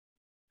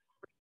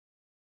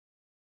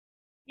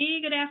Hey,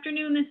 good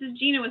afternoon. This is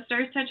Gina with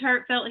Starrstouch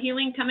Heartfelt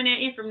Healing coming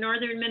at you from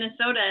northern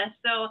Minnesota.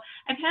 So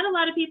I've had a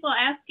lot of people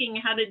asking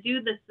how to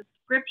do the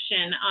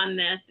subscription on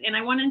this, and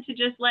I wanted to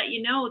just let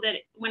you know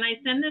that when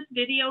I send this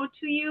video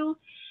to you,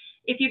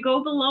 if you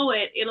go below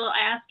it, it'll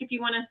ask if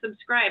you want to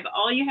subscribe.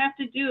 All you have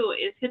to do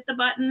is hit the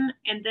button,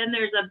 and then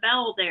there's a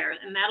bell there,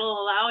 and that'll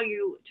allow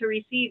you to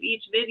receive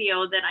each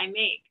video that I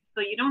make.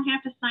 So you don't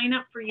have to sign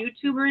up for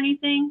YouTube or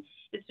anything.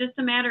 It's just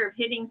a matter of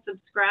hitting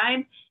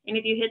subscribe, and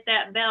if you hit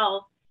that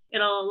bell,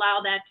 it'll allow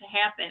that to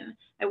happen.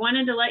 I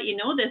wanted to let you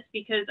know this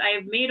because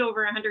I've made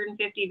over 150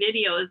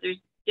 videos.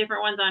 There's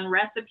different ones on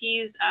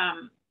recipes,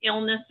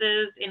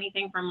 illnesses,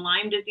 anything from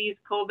Lyme disease,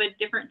 COVID,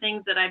 different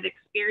things that I've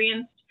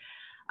experienced.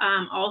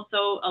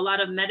 Also a lot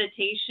of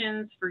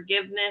meditations,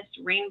 forgiveness,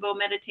 rainbow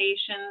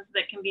meditations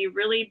that can be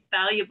really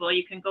valuable.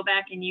 You can go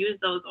back and use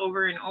those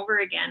over and over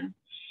again.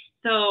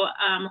 So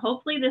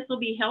hopefully this will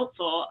be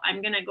helpful.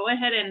 I'm going to go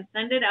ahead and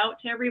send it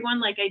out to everyone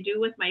like I do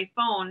with my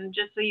phone,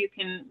 just so you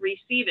can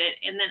receive it.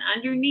 And then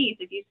underneath,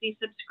 if you see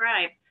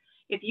subscribe,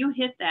 if you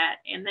hit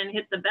that and then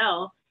hit the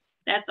bell,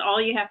 that's all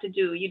you have to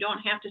do. You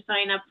don't have to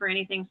sign up for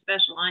anything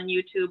special on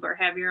YouTube or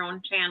have your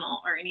own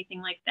channel or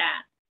anything like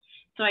that.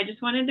 So I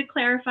just wanted to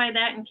clarify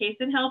that in case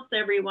it helps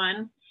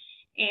everyone.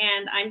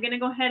 And I'm going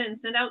to go ahead and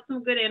send out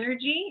some good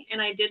energy.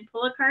 And I did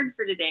pull a card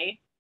for today.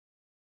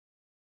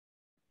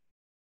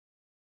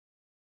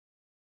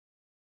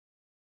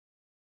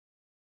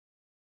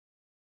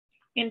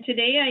 And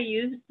today I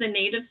used the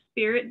Native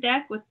Spirit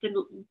deck with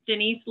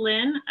Denise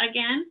Linn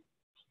again.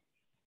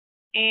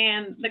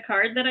 And the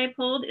card that I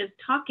pulled is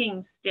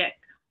Talking Stick.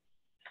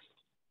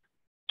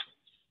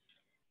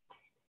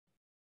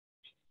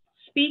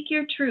 Speak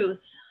your truth.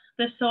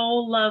 The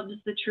soul loves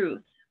the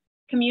truth.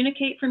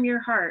 Communicate from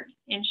your heart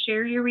and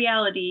share your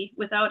reality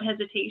without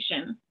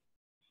hesitation.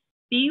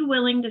 Be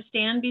willing to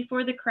stand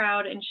before the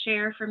crowd and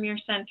share from your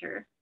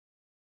center.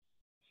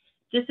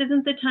 This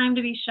isn't the time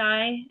to be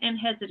shy and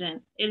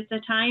hesitant. It's the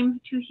time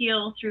to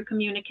heal through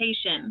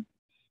communication.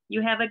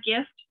 You have a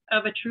gift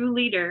of a true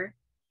leader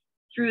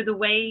through the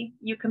way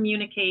you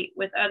communicate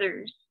with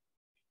others.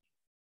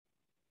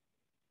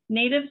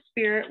 Native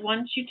Spirit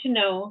wants you to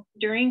know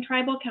during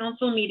tribal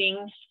council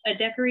meetings, a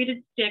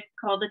decorated stick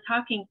called a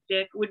talking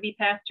stick would be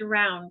passed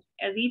around.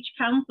 As each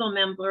council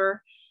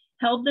member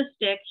held the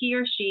stick, he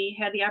or she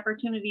had the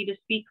opportunity to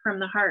speak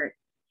from the heart.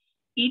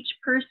 Each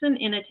person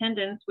in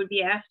attendance would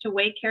be asked to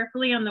weigh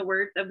carefully on the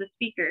words of the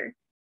speaker.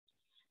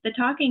 The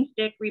talking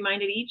stick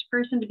reminded each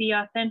person to be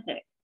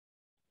authentic.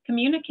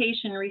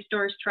 Communication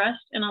restores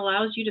trust and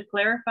allows you to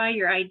clarify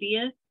your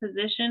ideas,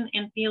 position,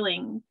 and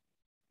feelings.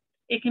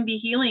 It can be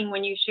healing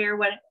when you share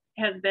what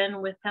has been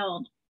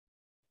withheld.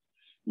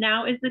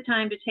 Now is the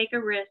time to take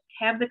a risk,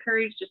 have the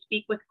courage to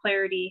speak with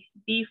clarity,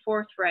 be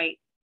forthright.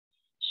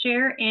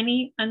 Share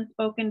any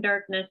unspoken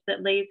darkness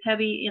that lays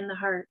heavy in the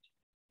heart.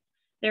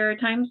 There are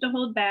times to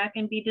hold back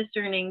and be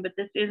discerning, but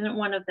this isn't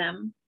one of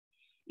them.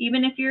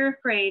 Even if you're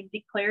afraid,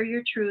 declare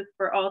your truth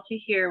for all to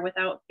hear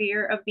without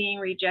fear of being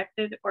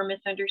rejected or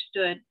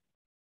misunderstood.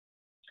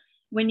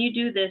 When you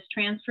do this,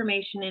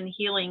 transformation and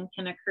healing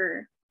can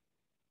occur.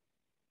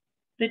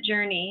 The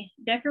journey.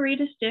 Decorate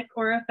a stick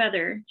or a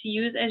feather to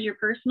use as your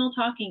personal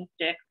talking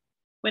stick.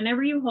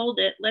 Whenever you hold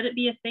it, let it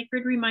be a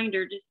sacred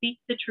reminder to speak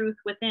the truth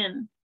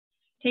within.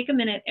 Take a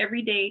minute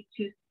every day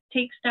to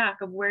take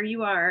stock of where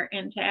you are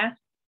and to ask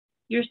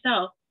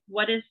yourself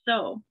what is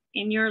so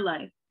in your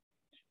life.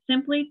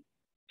 Simply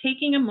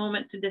taking a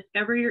moment to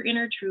discover your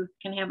inner truth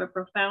can have a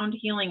profound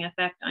healing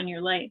effect on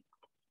your life.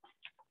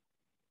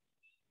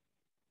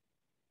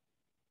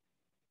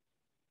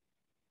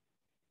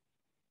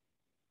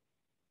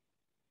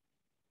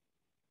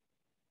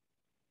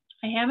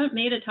 I haven't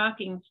made a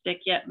talking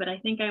stick yet, but I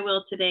think I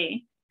will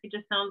today. It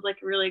just sounds like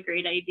a really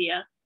great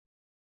idea.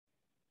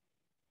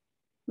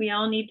 We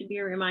all need to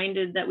be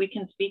reminded that we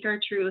can speak our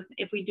truth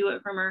if we do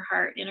it from our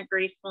heart in a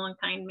graceful and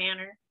kind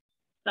manner.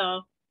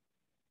 So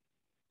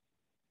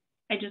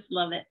I just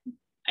love it.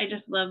 I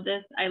just love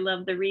this. I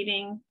love the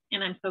reading,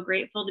 and I'm so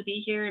grateful to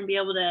be here and be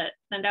able to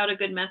send out a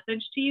good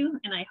message to you.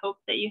 And I hope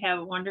that you have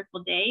a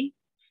wonderful day.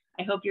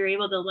 I hope you're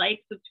able to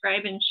like,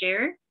 subscribe, and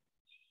share.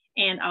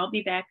 And I'll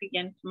be back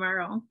again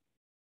tomorrow.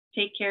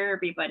 Take care,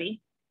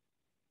 everybody.